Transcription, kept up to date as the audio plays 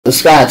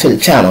subscribe to the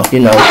channel,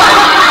 you know.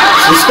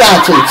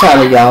 Subscribe to the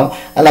channel, y'all.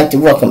 I'd like to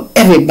welcome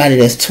everybody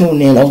that's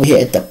tuned in over here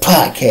at the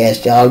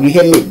podcast, y'all. You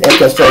hear me?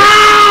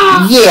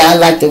 Yeah, I'd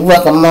like to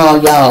welcome all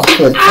y'all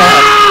to the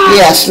podcast.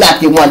 Yeah, I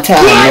slapped you one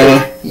time,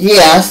 man.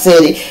 Yeah, I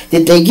said it.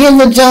 Did they give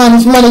the John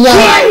his money,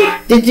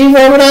 y'all? Did you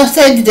hear what I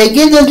said? Did they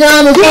give the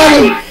John his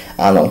money?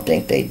 I don't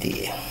think they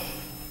did.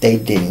 They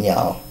didn't,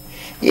 y'all.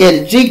 Yeah,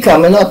 the G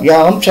coming up,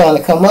 y'all. I'm trying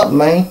to come up,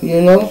 man. You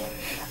know,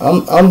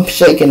 I'm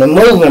shaking and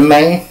moving,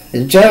 man.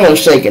 The journal's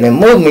shaking and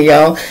moving,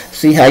 y'all.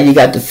 See how you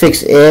got to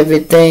fix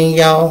everything,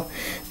 y'all?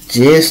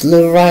 Just a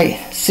little right.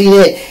 See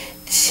that?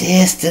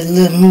 Just a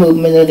little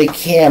movement of the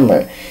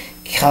camera.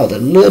 Caught a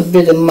little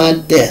bit of my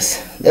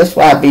desk. That's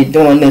why I be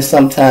doing this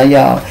sometimes,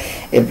 y'all.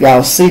 If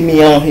y'all see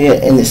me on here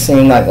and it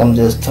seems like I'm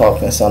just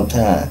talking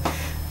sometimes,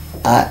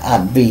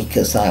 I be,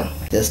 because I'm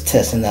just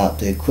testing out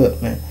the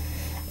equipment.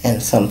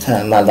 And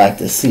sometimes I like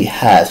to see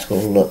how it's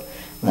going to look.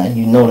 Now,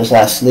 you notice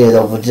I slid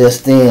over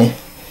just then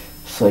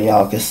so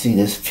y'all can see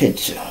this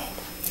picture.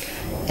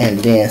 And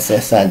then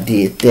since I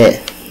did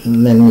that,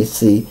 let me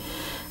see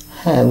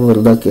how it would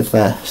look if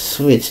I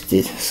switched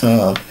it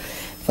some.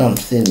 If I'm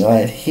sitting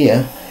right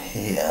here,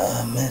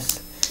 yeah,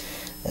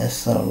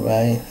 that's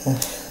alright.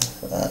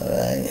 That's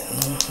alright.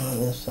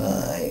 That's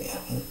alright.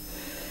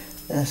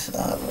 That's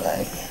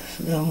alright.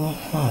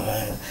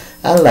 Alright.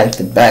 I like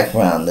the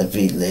background to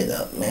be lit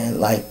up, man.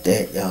 Like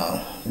that,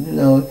 y'all. You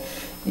know,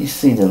 you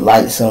see the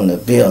lights on the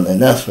building.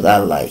 That's what I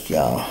like,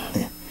 y'all.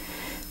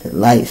 The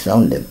lights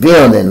on the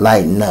building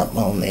lighting up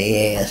on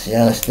their ass. You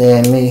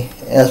understand me?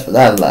 That's what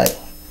I like.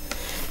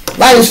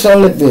 Lights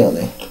on the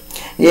building.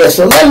 Yeah,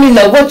 so let me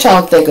know what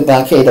y'all think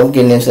about Kato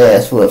getting his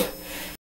ass whooped.